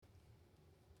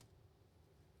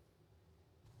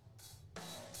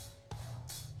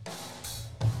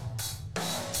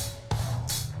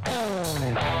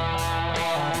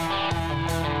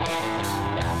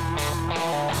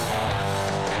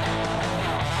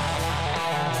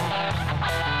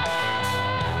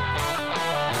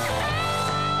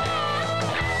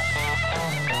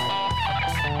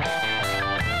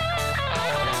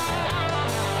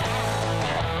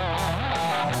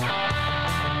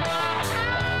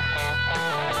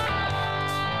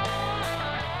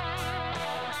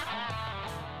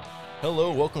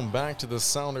Hello, welcome back to the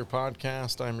Sounder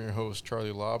Podcast. I'm your host,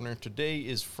 Charlie Lobner. Today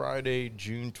is Friday,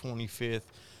 June 25th,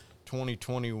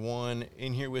 2021.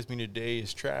 In here with me today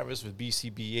is Travis with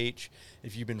BCBH.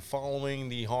 If you've been following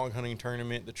the hog hunting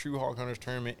tournament, the True Hog Hunters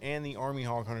tournament, and the Army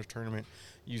Hog Hunters tournament,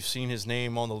 you've seen his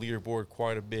name on the leaderboard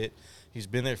quite a bit. He's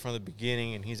been there from the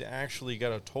beginning, and he's actually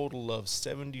got a total of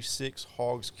 76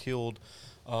 hogs killed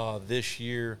this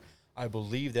year. I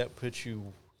believe that puts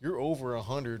you're over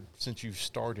 100 since you've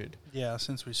started. Yeah,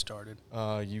 since we started.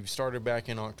 You started back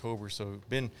in October, so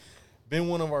been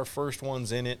one of our first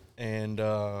ones in it, and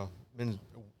been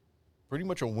pretty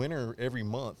much a winner every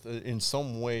month in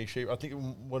some way, shape. I think it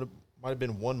might have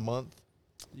been 1 month.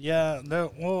 Yeah,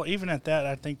 well, even at that,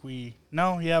 I think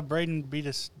Braden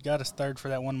got us third for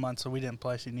that 1 month, so we didn't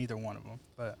place in either one of them.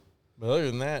 But other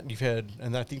than that, you've had,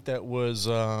 and I think that was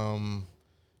January,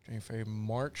 February,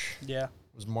 March. Yeah.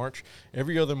 It was March.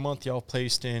 Every other month y'all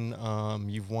placed in.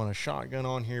 You've won a shotgun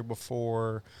on here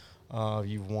before.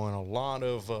 You've won a lot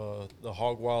of the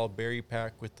Hog Wild Berry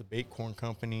Pack with the Baitcorn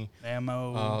Company.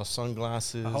 Ammo.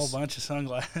 Sunglasses. A whole bunch of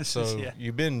sunglasses. So yeah.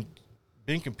 You've been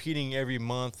competing every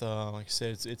month. Like I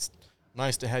said, it's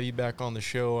nice to have you back on the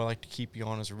show. I like to keep you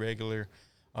on as a regular.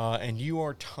 And you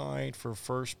are tied for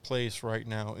first place right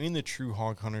now in the True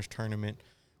Hog Hunters tournament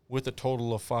with a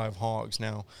total of 5 hogs.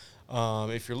 Now,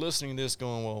 if you're listening to this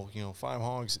going, well, 5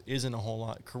 hogs isn't a whole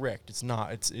lot. Correct. It's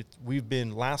not.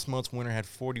 Last month's winner had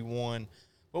 41,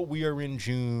 but we are in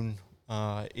June.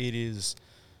 It is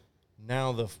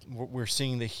now we're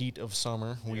seeing the heat of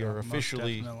summer. We are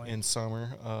officially in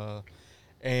summer.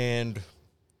 And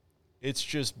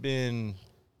it's been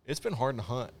hard to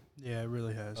hunt. Yeah, it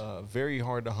really has. Very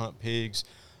hard to hunt pigs.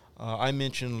 I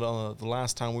mentioned the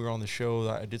last time we were on the show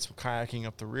that I did some kayaking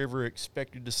up the river,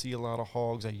 expected to see a lot of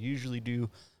hogs. I usually do.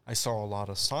 I saw a lot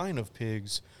of sign of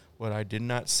pigs, but I did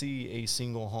not see a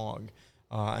single hog,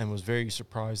 and was very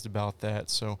surprised about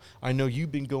that. So I know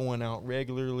you've been going out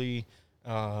regularly,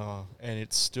 and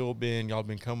it's still been, y'all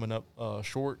been coming up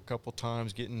short a couple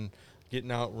times, getting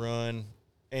outrun,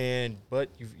 but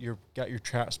you've got your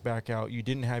traps back out. You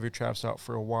didn't have your traps out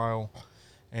for a while.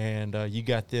 And you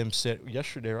got them set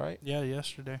yesterday, right? Yeah,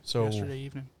 yesterday. So yesterday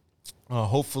evening.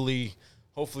 Hopefully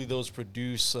those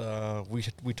produce.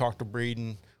 We talked to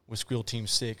Braden with Squeal Team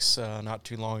 6 not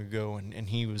too long ago, and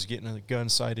he was getting a gun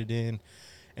sighted in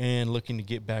and looking to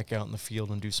get back out in the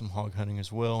field and do some hog hunting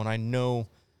as well. And I know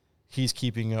he's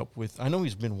keeping up with. I know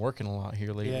he's been working a lot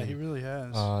here lately. Yeah, he really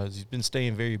has. He's been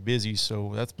staying very busy,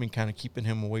 so that's been kind of keeping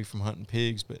him away from hunting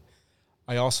pigs, but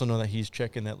I also know that he's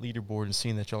checking that leaderboard and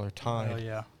seeing that y'all are tied. Oh,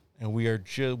 yeah. And we are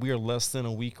less than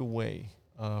a week away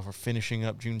for finishing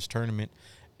up June's tournament,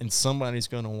 and somebody's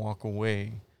going to walk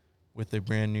away with a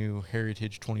brand new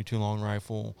Heritage 22 long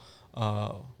rifle,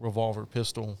 revolver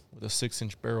pistol with a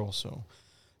 6-inch barrel. So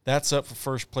that's up for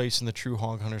first place in the True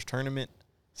Hog Hunters tournament.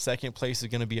 Second place is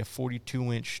going to be a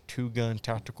 42-inch 2-gun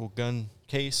tactical gun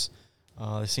case.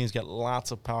 This thing's got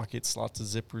lots of pockets, lots of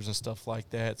zippers and stuff like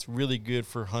that. It's really good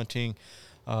for hunting.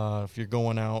 If you're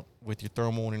going out with your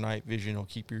thermal and your night vision, it'll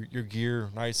keep your gear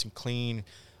nice and clean.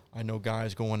 I know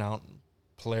guys going out in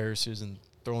Polarises and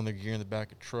throwing their gear in the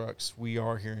back of trucks. We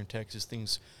are here in Texas.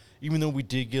 Things, even though we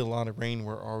did get a lot of rain,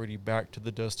 we're already back to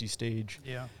the dusty stage.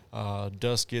 Yeah.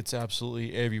 Dust gets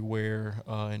absolutely everywhere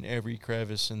in every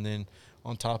crevice. And then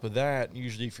on top of that,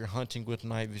 usually if you're hunting with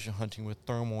night vision, hunting with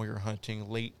thermal, you're hunting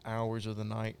late hours of the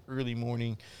night, early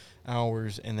morning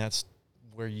hours, and that's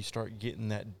where you start getting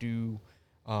that dew,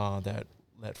 that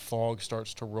fog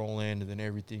starts to roll in, and then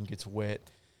everything gets wet.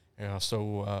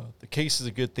 So the case is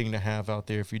a good thing to have out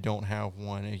there if you don't have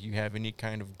one. If you have any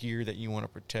kind of gear that you want to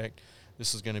protect,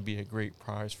 this is going to be a great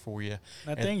prize for you.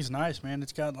 That thing's nice, man.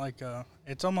 It's got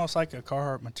it's almost like a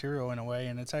Carhartt material in a way,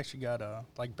 and it's actually got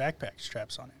like backpack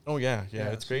straps on it. Oh, yeah.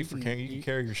 It's great for carrying. You can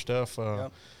carry your stuff.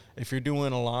 Yep. If you're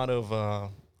doing a lot of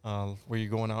where you're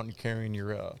going out and carrying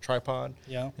your tripod,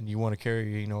 and you want to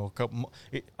carry, a couple.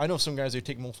 I know some guys, they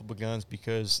take multiple guns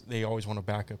because they always want to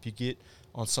back up. You get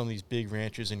on some of these big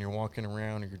ranches and you're walking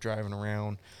around or you're driving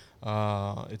around.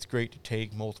 It's great to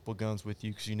take multiple guns with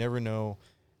you because you never know.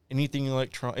 Anything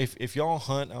if y'all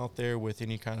hunt out there with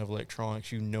any kind of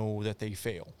electronics, you know that they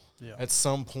fail. Yeah. At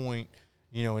some point,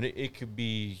 and it could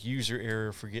be user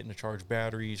error, forgetting to charge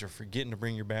batteries or forgetting to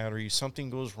bring your batteries. Something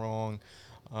goes wrong.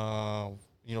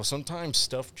 Sometimes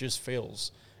stuff just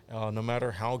fails. No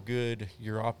matter how good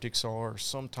your optics are,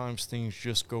 sometimes things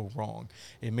just go wrong.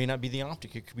 It may not be the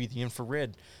optic. It could be the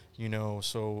infrared,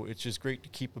 so it's just great to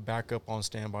keep a backup on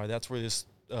standby. That's where this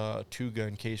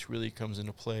 2-gun case really comes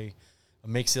into play. It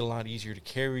makes it a lot easier to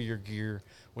carry your gear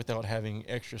without having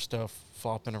extra stuff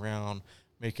flopping around,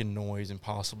 making noise and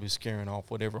possibly scaring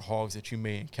off whatever hogs that you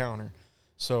may encounter.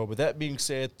 So, with that being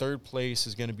said, third place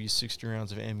is going to be 60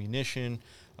 rounds of ammunition.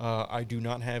 I do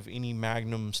not have any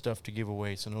Magnum stuff to give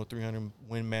away, so no 300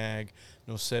 Win Mag,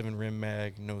 no 7 Rim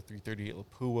Mag, no 338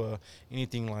 Lapua,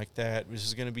 anything like that. This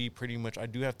is going to be pretty much, I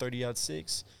do have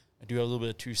 30-06. I do have a little bit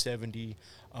of 270.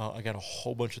 I got a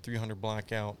whole bunch of 300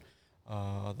 Blackout.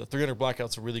 The 300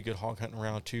 Blackout's a really good hog hunting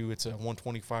round, too. It's a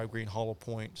 125 grain hollow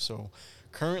point. So,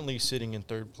 currently sitting in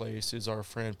third place is our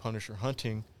friend Punisher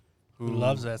Hunting, who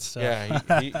loves that stuff.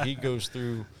 Yeah, he goes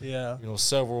through yeah,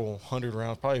 several hundred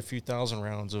rounds, probably a few thousand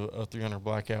rounds of 300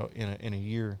 Blackout in a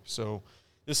year. So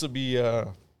this will be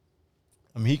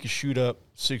he could shoot up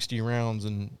 60 rounds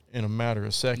in a matter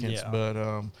of seconds,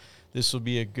 but this will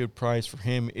be a good prize for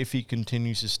him if he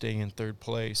continues to stay in third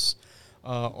place.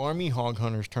 Army Hog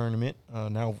Hunters tournament.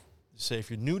 Now, say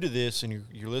if you're new to this and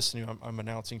you're listening, I'm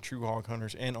announcing True Hog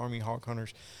Hunters and Army Hog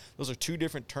Hunters. Those are two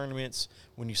different tournaments.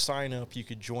 When you sign up, you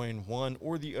could join one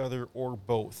or the other or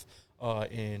both.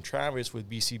 And Travis with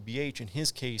BCBH, in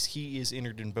his case, he is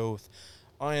entered in both.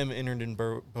 I am entered in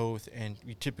both, and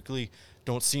you typically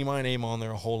don't see my name on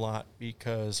there a whole lot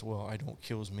because, well, I don't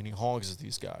kill as many hogs as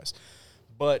these guys.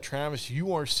 But, Travis,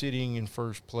 you are sitting in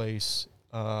first place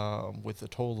with a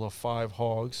total of 5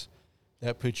 hogs.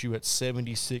 That puts you at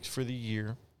 76 for the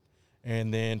year.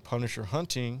 And then Punisher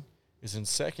Hunting is in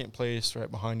second place right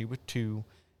behind you with 2,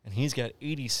 and he's got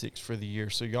 86 for the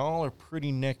year. So y'all are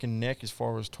pretty neck and neck as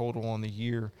far as total on the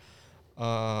year.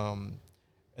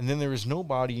 And then there is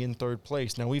nobody in third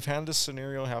place. Now, we've had this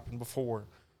scenario happen before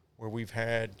where we've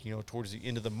had, towards the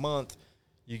end of the month,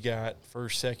 you got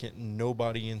first, second, and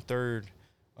nobody in third.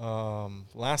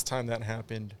 Last time that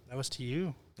happened, that was to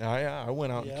you. I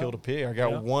went out and killed a pig. I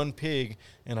got one pig,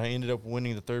 and I ended up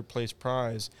winning the third place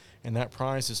prize. And that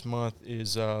prize this month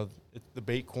is the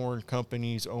Bait Corn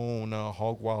Company's own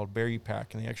Hog Wild Berry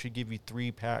Pack, and they actually give you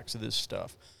 3 packs of this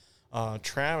stuff.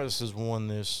 Travis has won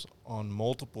this on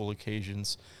multiple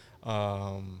occasions.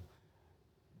 Dell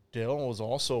has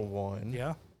also won.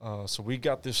 Yeah. So we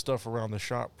got this stuff around the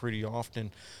shop pretty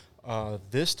often.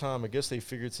 This time, I guess they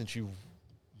figured since you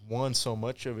won so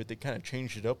much of it, they kind of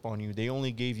changed it up on you. They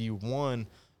only gave you 1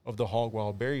 of the Hog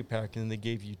Wild Berry Pack, and then they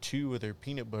gave you 2 of their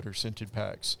peanut butter scented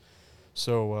packs.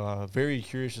 So very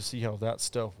curious to see how that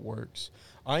stuff works.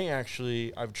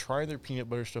 I've tried their peanut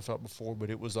butter stuff out before, but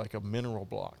it was like a mineral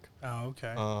block. Oh,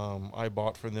 okay. I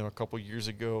bought from them a couple years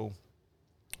ago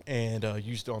and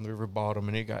used it on the river bottom,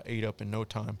 and it got ate up in no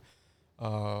time.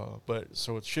 But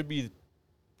so it should be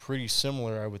pretty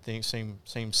similar, I would think. Same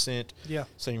scent,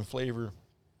 same flavor.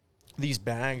 These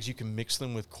bags, you can mix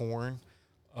them with corn.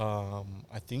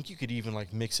 I think you could even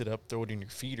mix it up, throw it in your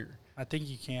feeder. I think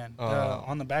you can.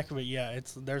 On the back of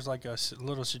it, there's like a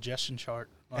little suggestion chart,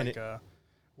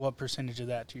 what percentage of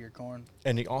that to your corn.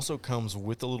 And it also comes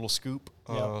with a little scoop,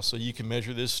 so you can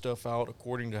measure this stuff out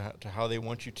according to how they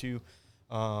want you to.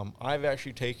 I've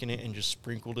actually taken it and just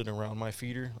sprinkled it around my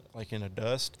feeder, like in a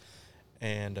dust,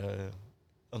 and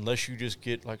unless you just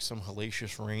get some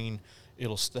hellacious rain,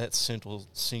 that scent will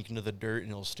sink into the dirt and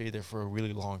it'll stay there for a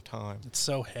really long time. It's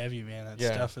so heavy, man. That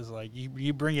stuff is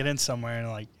you bring it in somewhere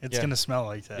and it's gonna smell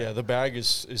like that. Yeah, the bag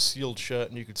is sealed shut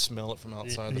and you could smell it from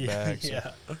outside the bag.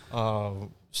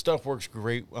 So, stuff works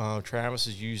great. Travis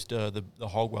has used the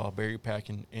Hog Wild Berry Pack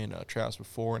in Travis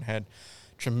before and had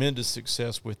tremendous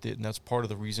success with it, and that's part of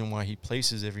the reason why he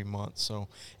places every month. So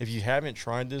if you haven't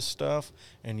tried this stuff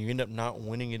and you end up not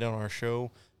winning it on our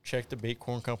show, check the Bait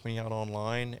Corn Company out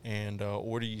online and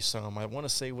order you some. I want to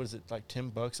say, what is it,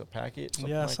 $10 a packet?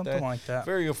 Something like that.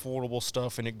 Very affordable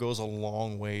stuff, and it goes a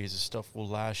long ways. This stuff will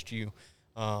last you.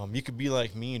 You could be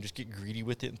like me and just get greedy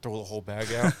with it and throw the whole bag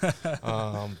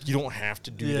out. You don't have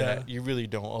to do that. You really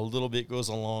don't. A little bit goes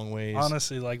a long ways.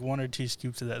 Honestly, 1 or 2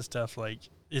 scoops of that stuff,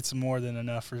 it's more than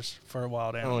enough for a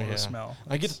wild animal to smell.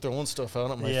 I get to throwing stuff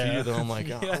out at my feeder, though. I'm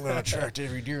like, I'm going to attract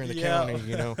every deer in the county,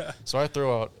 So I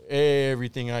throw out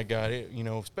everything I got,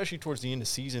 especially towards the end of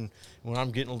season when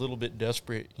I'm getting a little bit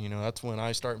desperate. That's when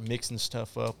I start mixing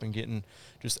stuff up and getting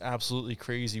just absolutely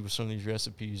crazy with some of these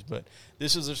recipes. But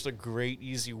this is just a great,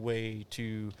 easy way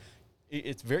to –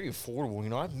 it's very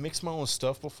affordable. I've mixed my own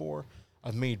stuff before.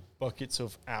 I've made buckets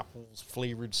of apples,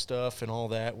 flavored stuff and all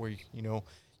that where,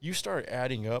 you start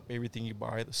adding up everything you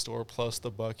buy at the store plus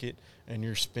the bucket, and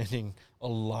you're spending a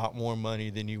lot more money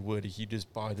than you would if you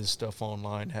just buy this stuff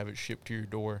online, have it shipped to your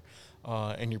door,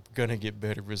 and you're going to get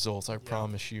better results, I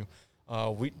promise you.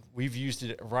 We've used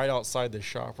it right outside the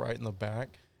shop, right in the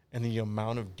back, and the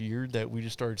amount of deer that we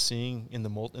just started seeing in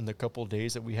the couple of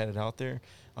days that we had it out there,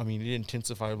 it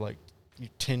intensified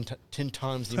 10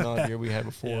 times the amount of deer we had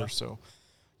before, so...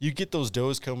 you get those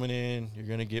does coming in, you're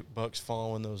going to get bucks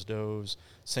following those does.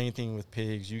 Same thing with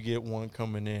pigs. You get one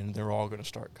coming in, they're all going to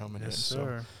start coming in. Yes,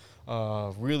 sir.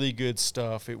 So really good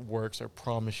stuff. It works. I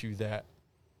promise you that.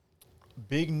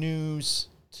 Big news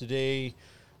today.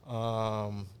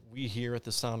 We here at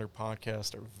the Sounder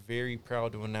Podcast are very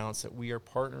proud to announce that we are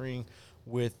partnering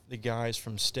with the guys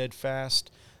from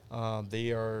Steadfast.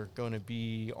 They are going to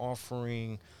be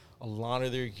offering a lot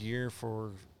of their gear for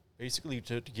basically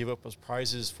to give up as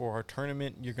prizes for our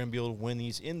tournament. You're going to be able to win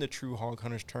these in the True Hog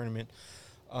Hunters tournament.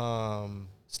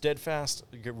 Steadfast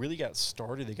really got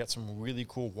started. They got some really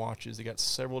cool watches. They got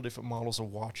several different models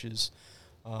of watches.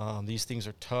 These things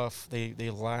are tough. They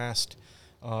last.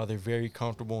 They're very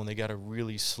comfortable, and they got a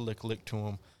really slick look to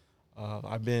them.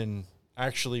 I've been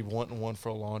actually wanting one for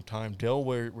a long time. Dell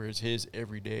wears his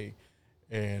every day.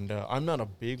 And I'm not a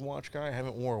big watch guy. I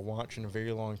haven't worn a watch in a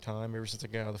very long time. Ever since I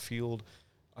got out of the field,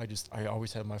 I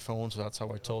always have my phone, so that's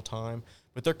how I tell time.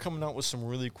 But they're coming out with some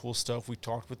really cool stuff. We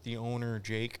talked with the owner,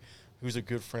 Jake, who's a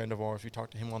good friend of ours. We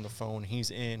talked to him on the phone.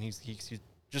 He's in. He's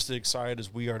just as excited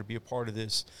as we are to be a part of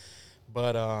this.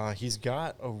 But he's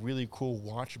got a really cool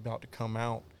watch about to come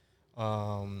out.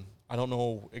 I don't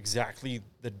know exactly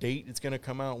the date it's going to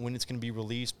come out, when it's going to be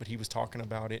released, but he was talking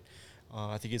about it.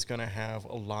 I think it's going to have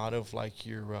a lot of, like,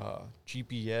 your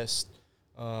GPS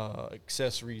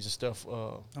accessories and stuff.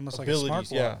 Almost abilities. like a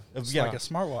smartwatch. Yeah. It's yeah. like a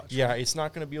smartwatch. Yeah, it's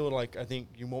not going to be able to, like, I think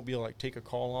you won't be able to, like, take a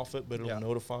call off it, but it'll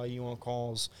notify you on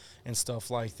calls and stuff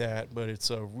like that. But it's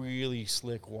a really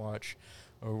slick watch,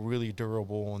 really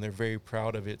durable, and they're very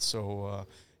proud of it. So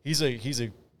he's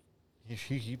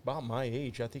about my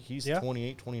age. I think he's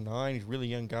 28, 29. He's a really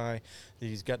young guy.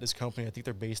 He's got this company. I think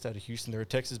they're based out of Houston. They're a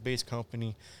Texas-based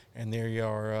company, and they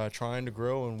are trying to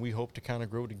grow, and we hope to kind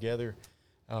of grow together.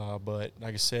 But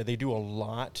like I said, they do a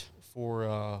lot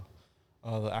for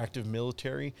the active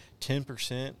military.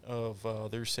 10%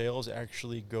 of their sales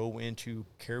actually go into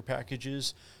care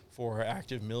packages for our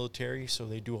active military, so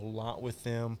they do a lot with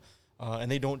them.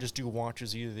 And they don't just do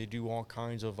watches either. They do all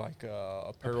kinds of, like,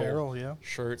 apparel,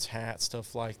 shirts, hats,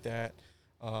 stuff like that.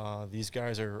 These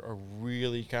guys are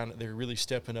really they're really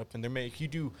stepping up. And if you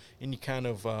do any kind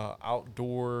of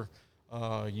outdoor,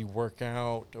 you work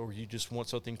out, or you just want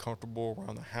something comfortable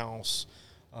around the house,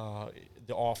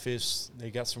 the office, they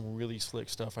got some really slick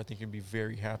stuff. I think you'd be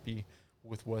very happy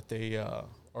with what they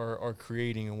are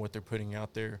creating and what they're putting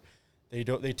out there. They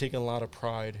take a lot of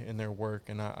pride in their work,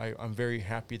 and I'm very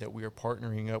happy that we are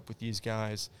partnering up with these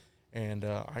guys, and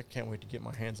I can't wait to get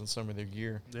my hands on some of their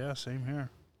gear. Yeah, same here.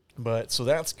 But so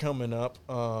that's coming up.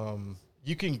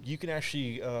 You can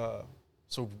actually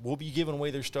so we'll be giving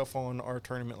away their stuff on our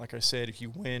tournament. Like I said, if you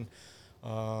win,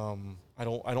 I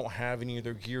don't have any of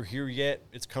their gear here yet.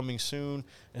 It's coming soon.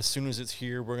 As soon as it's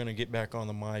here, we're gonna get back on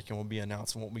the mic and we'll be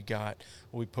announcing what we got.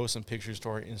 We'll be posting pictures to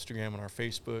our Instagram and our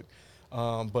Facebook.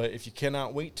 But if you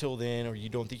cannot wait till then, or you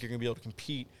don't think you're going to be able to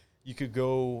compete, you could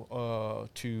go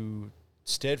to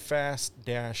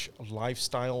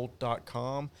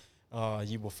steadfast-lifestyle.com.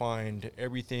 You will find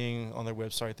everything on their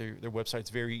website. Their website's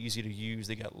very easy to use.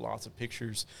 They got lots of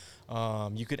pictures.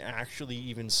 You could actually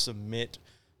even submit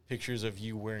pictures of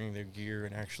you wearing their gear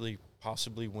and actually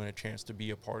possibly win a chance to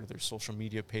be a part of their social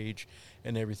media page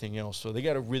and everything else. So they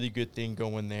got a really good thing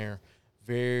going there.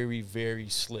 Very, very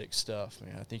slick stuff,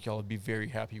 man. I think y'all would be very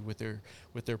happy with their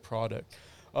product.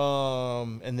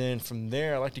 And then from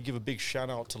there, I'd like to give a big shout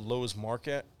out to Lowe's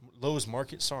Market.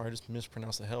 Sorry, I just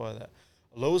mispronounced the hell out of that.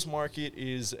 Lowe's Market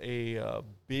is a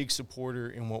big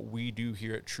supporter in what we do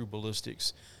here at True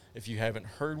Ballistics. If you haven't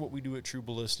heard what we do at True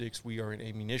Ballistics, we are an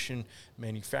ammunition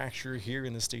manufacturer here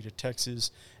in the state of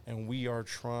Texas, and we are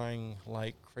trying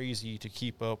like crazy to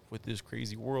keep up with this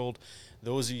crazy world.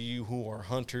 Those of you who are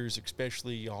hunters,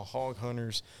 especially y'all hog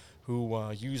hunters, who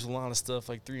use a lot of stuff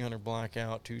like 300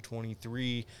 Blackout,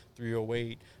 223,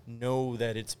 308, know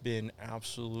that it's been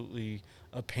absolutely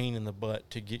a pain in the butt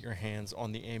to get your hands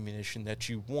on the ammunition that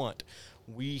you want.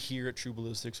 We here at True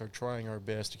Ballistics are trying our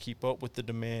best to keep up with the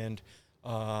demand.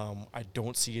 I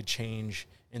don't see a change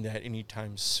in that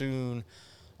anytime soon.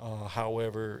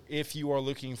 However, if you are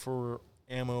looking for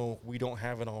ammo, we don't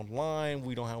have it online.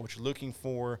 We don't have what you're looking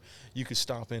for. You could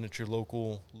stop in at your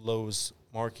local Lowe's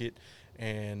Market,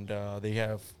 and they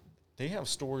have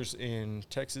stores in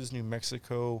Texas, New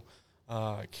Mexico,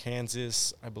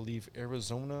 Kansas, I believe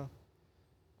Arizona.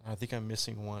 I think I'm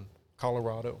missing one.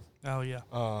 Colorado. Oh yeah.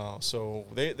 So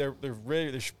they're ready.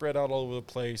 They're spread out all over the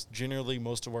place. Generally,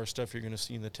 most of our stuff you're going to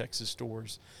see in the Texas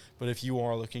stores. But if you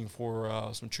are looking for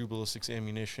some True Ballistics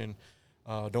ammunition,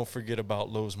 don't forget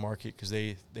about Lowe's Market, because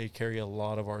they carry a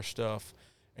lot of our stuff.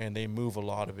 and they move a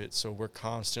lot of it. So we're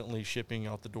constantly shipping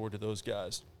out the door to those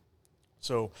guys.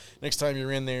 So next time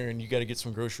you're in there and you got to get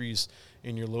some groceries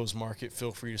in your Lowe's Market,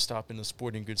 feel free to stop in the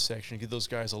sporting goods section, give those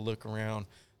guys a look around.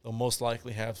 They'll most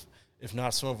likely have, if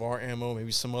not some of our ammo,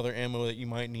 maybe some other ammo that you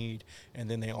might need. And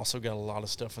then they also got a lot of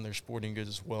stuff in their sporting goods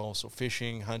as well. So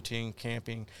fishing, hunting,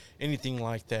 camping, anything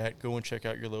like that, go and check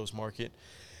out your Lowe's Market.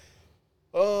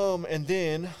 And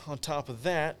then on top of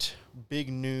that,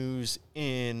 big news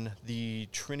in the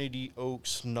Trinity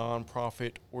Oaks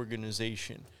nonprofit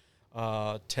organization.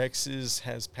 Texas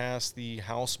has passed the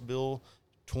House Bill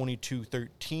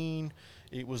 2213.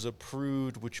 It was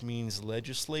approved, which means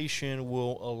legislation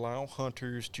will allow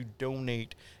hunters to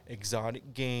donate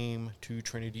exotic game to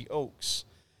Trinity Oaks.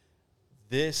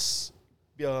 This,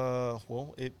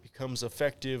 it becomes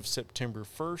effective September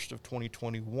 1st of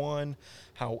 2021.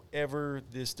 However,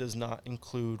 this does not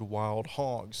include wild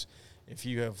hogs. If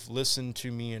you have listened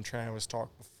to me and Travis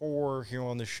talk before here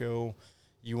on the show,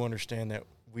 you understand that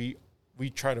we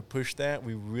try to push that.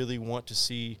 We really want to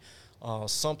see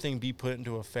something be put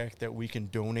into effect that we can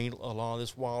donate a lot of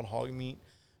this wild hog meat,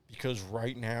 because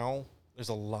right now there's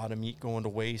a lot of meat going to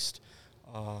waste.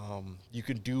 You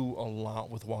can do a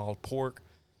lot with wild pork.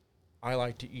 I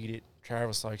like to eat it.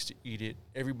 Travis likes to eat it.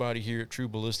 Everybody here at True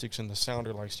Ballistics and the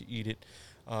Sounder likes to eat it.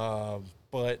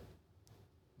 But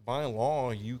by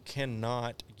law, you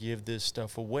cannot give this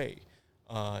stuff away.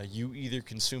 You either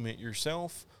consume it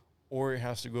yourself or it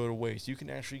has to go to waste. You can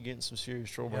actually get in some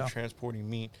serious trouble by transporting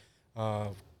meat.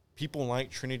 People like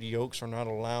Trinity Oaks are not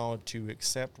allowed to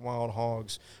accept wild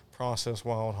hogs, process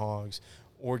wild hogs,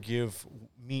 or give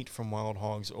meat from wild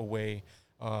hogs away.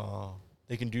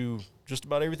 They can do just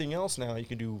about everything else now. You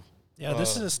can do. Yeah,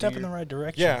 this is a step in the right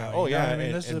direction. Yeah. Though, I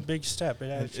mean, this is a big step.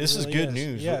 This is good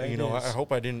news. Yeah, I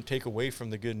hope I didn't take away from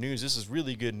the good news. This is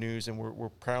really good news, and we're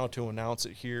proud to announce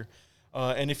it here.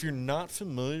 And if you're not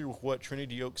familiar with what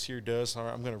Trinity Oaks here does,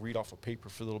 I'm going to read off a paper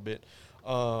for a little bit.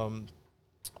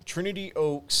 Trinity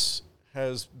Oaks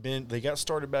they got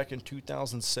started back in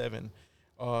 2007.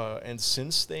 And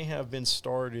since they got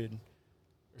started,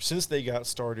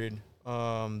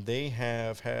 they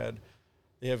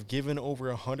have given over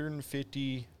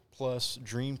 150 plus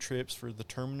dream trips for the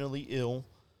terminally ill,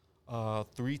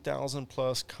 3,000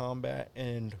 plus combat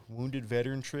and wounded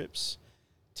veteran trips,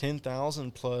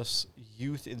 10,000 plus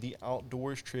youth in the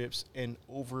outdoors trips, and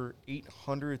over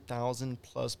 800,000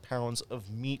 plus pounds of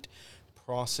meat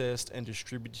processed and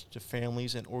distributed to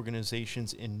families and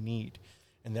organizations in need.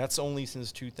 And that's only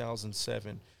since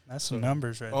 2007. That's some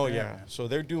numbers right there. Oh, yeah. Man. So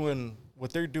they're doing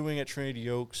what they're doing at Trinity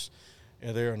Oaks.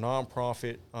 They're a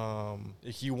nonprofit.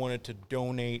 If you wanted to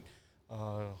donate,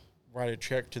 write a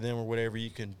check to them or whatever, you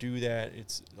can do that.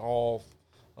 It's all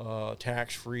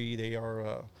tax-free. They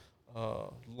are a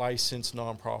licensed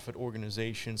nonprofit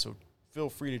organization, so feel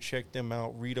free to check them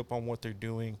out, read up on what they're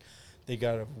doing. They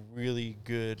got a really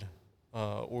good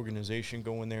organization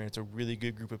going there. It's a really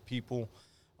good group of people.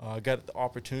 I got the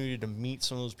opportunity to meet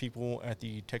some of those people at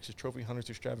the Texas Trophy Hunters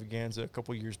Extravaganza a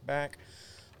couple years back.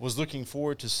 Was looking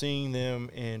forward to seeing them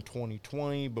in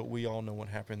 2020, but we all know what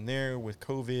happened there with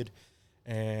COVID.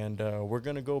 And we're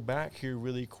going to go back here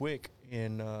really quick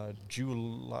in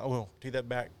July. Well, take that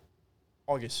back.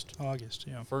 August,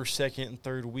 yeah. First, second, and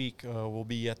third week, we'll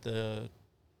be at the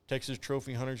Texas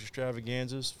Trophy Hunters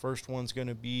Extravaganzas. First one's going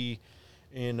to be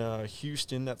in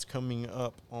Houston. That's coming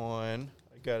up on,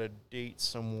 I got a date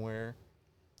somewhere.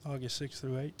 August 6th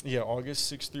through 8th? Yeah,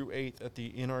 August 6th through 8th at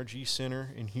the NRG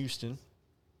Center in Houston.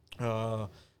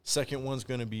 Second one's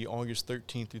going to be August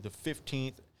 13th through the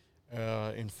 15th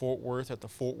in Fort Worth at the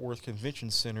Fort Worth Convention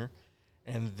Center.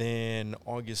 And then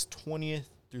August 20th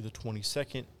through the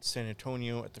 22nd, San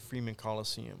Antonio at the Freeman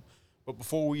Coliseum. But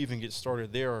before we even get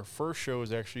started there, our first show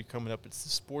is actually coming up. It's the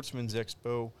Sportsman's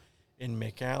Expo in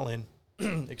McAllen,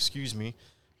 July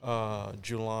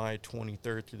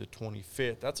 23rd through the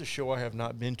 25th. That's a show I have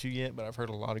not been to yet, but I've heard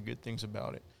a lot of good things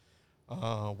about it.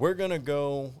 We're going to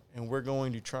go, and we're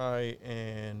going to try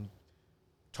and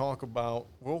talk about,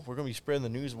 we're going to be spreading the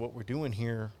news of what we're doing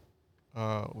here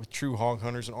with True Hog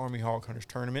Hunters and Army Hog Hunters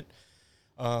Tournament.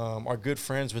 Our good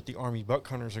friends with the Army Buck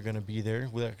Hunters are going to be there.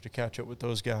 We'd like to catch up with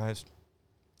those guys.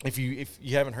 If you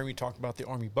haven't heard me talk about the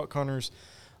Army Buck Hunters,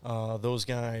 those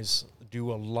guys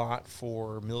do a lot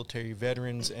for military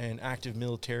veterans and active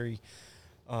military.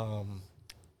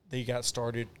 They got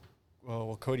started,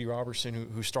 Cody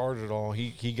Robertson, who started it all,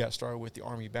 he got started with the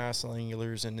Army Bass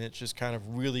Anglers, and it's just kind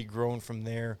of really grown from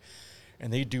there.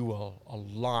 And they do a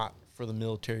lot for the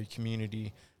military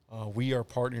community. We are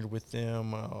partnered with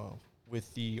them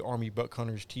with the Army Buck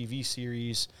Hunters TV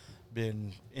series.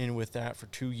 Been in with that for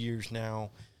 2 years now.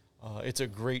 It's a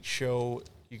great show.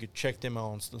 You could check them out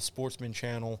on the Sportsman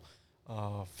channel.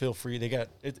 Feel free. They got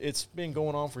it's been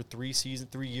going on for 3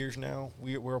 years now.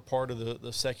 We're a part of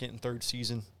the second and third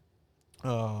season.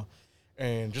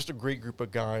 And just a great group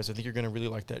of guys. I think you're going to really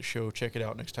like that show. Check it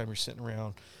out next time you're sitting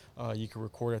around. You can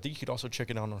record it. I think you could also check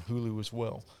it out on Hulu as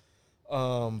well.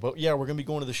 But yeah, we're going to be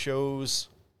going to the shows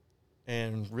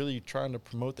and really trying to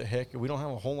promote the heck. We don't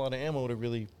have a whole lot of ammo to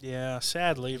really,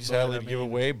 sadly give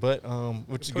away, but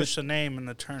which is push the name in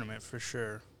the tournament for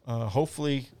sure.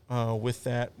 Hopefully, with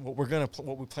that,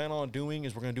 what we plan on doing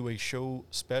is we're gonna do a show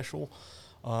special.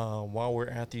 While we're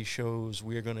at these shows,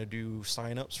 we are gonna do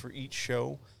sign-ups for each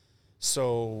show.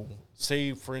 So,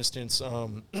 say for instance,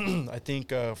 I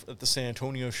think at the San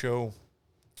Antonio show,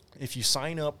 if you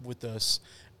sign up with us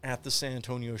at the San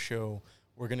Antonio show,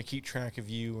 we're gonna keep track of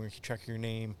you. We're gonna keep track of your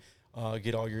name.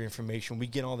 Get all your information. We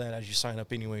get all that as you sign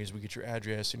up anyways. We get your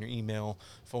address and your email,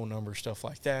 phone number, stuff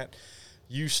like that.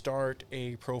 You start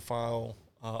a profile,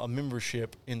 a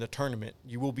membership in the tournament.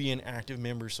 You will be an active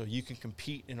member, so you can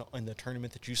compete in the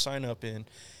tournament that you sign up in.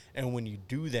 And when you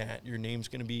do that, your name's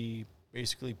going to be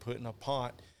basically put in a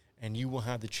pot, and you will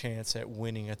have the chance at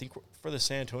winning. I think for the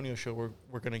San Antonio show,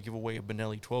 we're going to give away a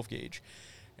Benelli 12 gauge.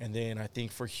 And then I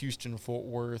think for Houston, Fort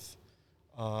Worth,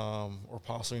 or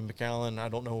possibly McAllen, I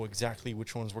don't know exactly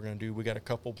which ones we're going to do. We got a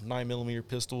couple 9mm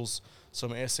pistols,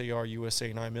 some SAR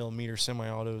USA 9mm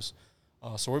semi-autos.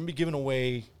 So we're going to be giving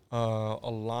away a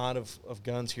lot of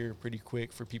guns here pretty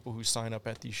quick for people who sign up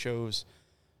at these shows.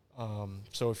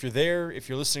 So if you're there, if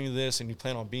you're listening to this and you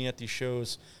plan on being at these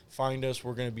shows, find us.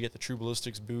 We're going to be at the True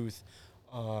Ballistics booth,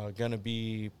 going to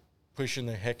be pushing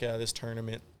the heck out of this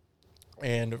tournament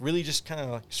and really just kind of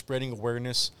like spreading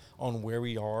awareness on where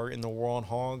we are in the war on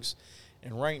hogs.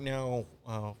 And right now,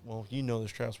 well, you know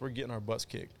this, Travis, we're getting our butts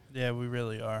kicked. Yeah, we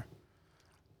really are.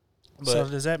 But so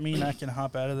does that mean I can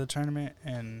hop out of the tournament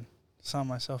and sign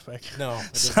myself back? No,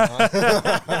 it does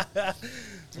not.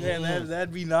 Man,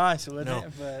 that'd be nice, wouldn't No.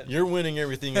 it? But You're winning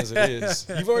everything as it is.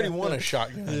 You've already won a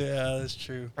shotgun. yeah, that's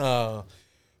true.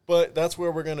 But that's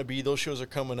where we're going to be. Those shows are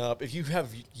coming up. If you have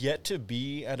yet to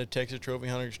be at a Texas Trophy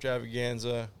Hunters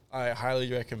Extravaganza, I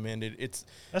highly recommend it. It's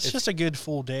just a good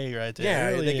full day right there. Yeah,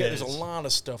 it really there's is. a lot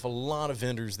of stuff, a lot of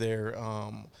vendors there.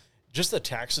 Just the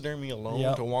taxidermy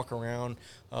alone to walk around.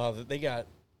 They got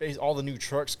all the new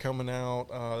trucks coming out,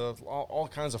 all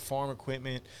kinds of farm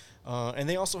equipment. And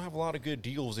they also have a lot of good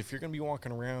deals. If you're going to be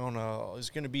walking around,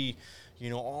 there's going to be,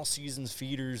 all seasons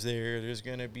feeders there. There's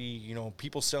going to be,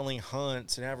 people selling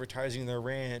hunts and advertising their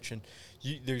ranch. And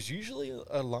there's usually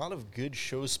a lot of good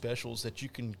show specials that you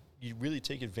really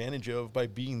take advantage of by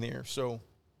being there. So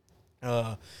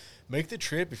make the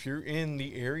trip if you're in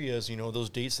the areas, those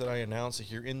dates that I announced.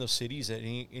 If you're in those cities at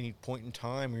any point in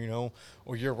time,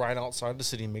 or you're right outside the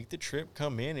city, make the trip,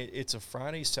 come in. It's a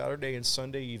Friday, Saturday, and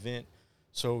Sunday event.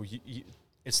 So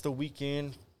it's the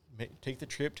weekend. Take the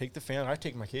trip, take the family. I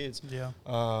take my kids. Yeah.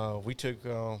 We took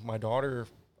my daughter.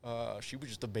 She was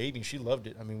just a baby, and she loved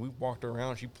it. I mean, we walked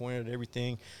around. She pointed at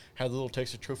everything. Had the little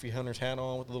Texas Trophy Hunters hat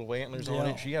on with the little antlers on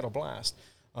it. She had a blast.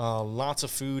 Lots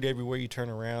of food everywhere you turn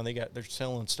around. They're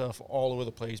selling stuff all over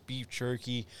the place. Beef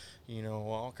jerky,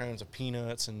 all kinds of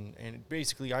peanuts and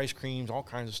basically ice creams, all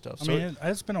kinds of stuff. I mean,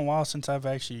 it's been a while since I've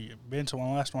actually been to one.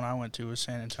 The last one I went to was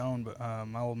San Antonio, but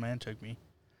my old man took me.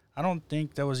 I don't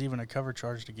think there was even a cover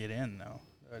charge to get in, though.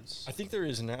 I think there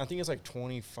is now. I think it's like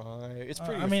 $25. It's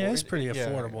pretty. It's pretty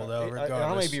affordable though. Regardless,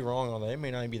 I may be wrong on that. It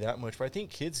may not be that much, but I think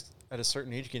kids at a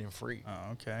certain age get in free.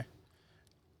 Oh, okay.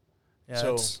 Yeah,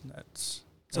 so it's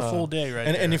a full day, right?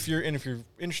 And if you're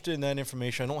interested in that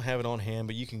information, I don't have it on hand,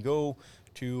 but you can go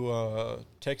to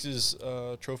Texas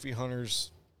Trophy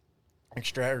Hunters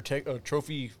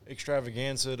Trophy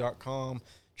Extravaganza.com.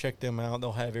 Check them out.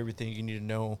 They'll have everything you need to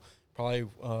know. Probably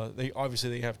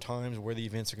they have times where the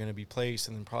events are going to be placed,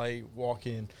 and then probably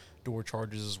walk-in door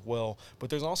charges as well. But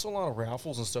there's also a lot of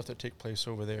raffles and stuff that take place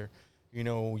over there.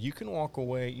 You can walk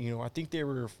away. I think there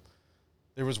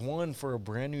was one for a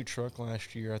brand new truck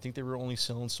last year. I think they were only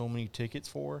selling so many tickets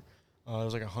for. It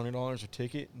was like $100 a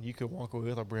ticket, and you could walk away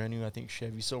with a brand new, I think,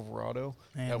 Chevy Silverado.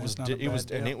 Man,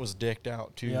 and it was decked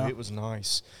out too. Yeah. It was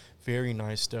nice, very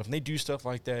nice stuff. And they do stuff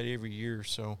like that every year.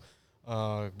 So.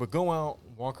 But go out,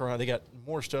 walk around. They got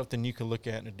more stuff than you can look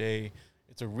at in a day.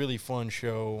 It's a really fun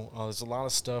show. There's a lot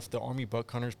of stuff. The Army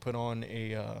Buck Hunters put on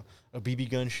a BB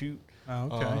gun shoot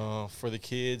for the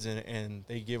kids, and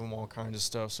they give them all kinds of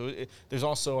stuff. So there's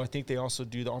also, I think they also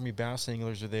do, the Army Bass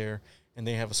Anglers are there, and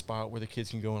they have a spot where the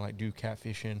kids can go and like do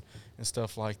catfishing and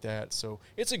stuff like that. So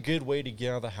it's a good way to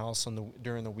get out of the house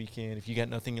during the weekend if you got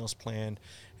nothing else planned,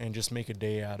 and just make a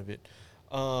day out of it.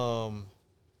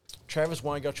 Travis,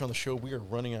 why I got you on the show, we are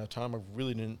running out of time. I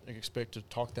really didn't expect to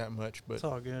talk that much, but It's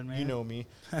all good, man. you know me.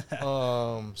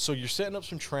 So you're setting up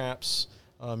some traps.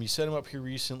 You set them up here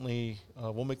recently.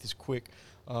 We'll make this quick.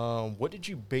 What did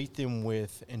you bait them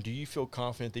with, and do you feel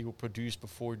confident they will produce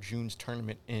before June's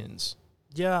tournament ends?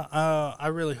 Yeah, I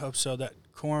really hope so. That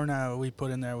corn we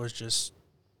put in there was just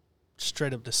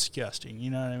straight up disgusting. You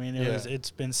know what I mean?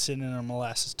 It's been sitting in a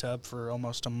molasses tub for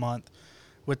almost a month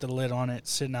with the lid on it,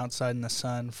 sitting outside in the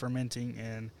sun, fermenting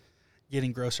and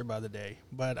getting grosser by the day.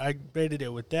 But I baited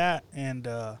it with that and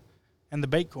the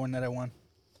bait corn that I won.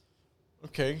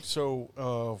 Okay,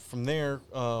 so from there,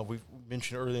 we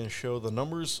mentioned earlier in the show, the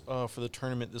numbers for the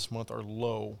tournament this month are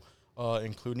low,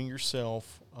 including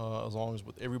yourself, as long as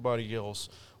with everybody else.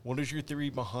 What is your theory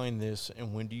behind this,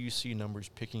 and when do you see numbers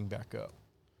picking back up?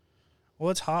 Well,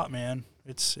 it's hot, man.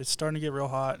 It's starting to get real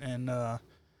hot, and the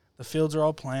fields are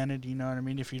all planted. You know what I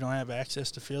mean? If you don't have access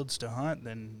to fields to hunt,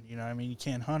 then, you know what I mean, you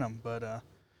can't hunt them. But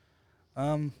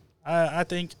I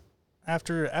think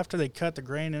after they cut the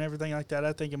grain and everything like that,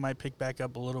 I think it might pick back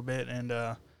up a little bit, and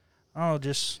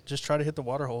just try to hit the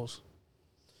water holes.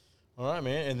 All right,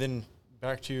 man. And then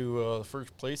back to the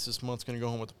first place this month's going to go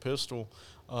home with the pistol.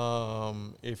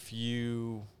 If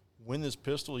you win this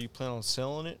pistol, you plan on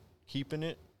selling it, keeping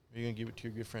it, or are you going to give it to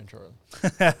your good friend Charlie?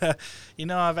 You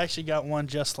know, I've actually got one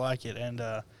just like it, and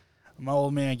my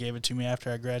old man gave it to me after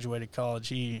I graduated college.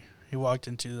 He walked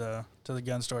into the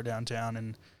gun store downtown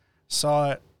and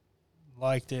saw it,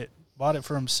 liked it, bought it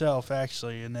for himself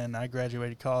actually, and then I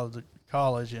graduated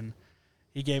college and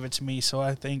he gave it to me. So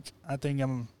I think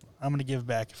I'm going to give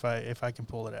back if I can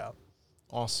pull it out.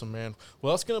 Awesome, man.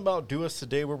 Well, that's going to about do us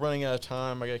today. We're running out of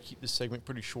time. I got to keep this segment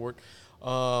pretty short.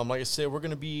 Like I said, we're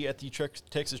going to be at the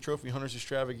Texas Trophy Hunters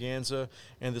Extravaganza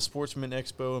and the Sportsman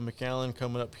Expo in McAllen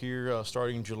coming up here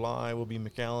starting July. Will be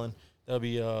McAllen. That'll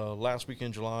be last weekend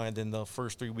in July, and then the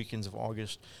first 3 weekends of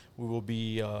August, we will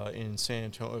be in San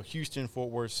Antonio, Houston,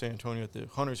 Fort Worth, San Antonio at the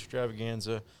Hunters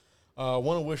Extravaganza. I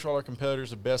want to wish all our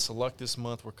competitors the best of luck this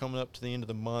month. We're coming up to the end of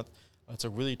the month. It's a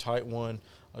really tight one.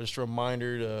 Just a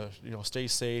reminder to stay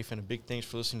safe, and a big thanks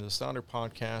for listening to the Sounder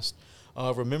Podcast.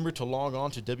 Remember to log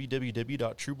on to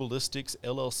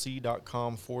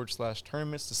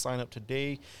www.trueballisticsllc.com/tournaments to sign up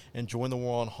today and join the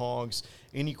war on hogs.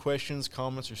 Any questions,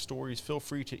 comments, or stories, feel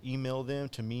free to email them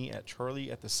to me at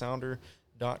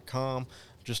charlie@thesounder.com.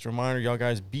 Just a reminder, y'all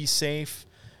guys, be safe,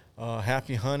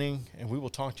 happy hunting, and we will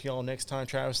talk to y'all next time.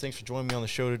 Travis, thanks for joining me on the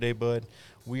show today, bud.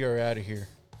 We are out of here.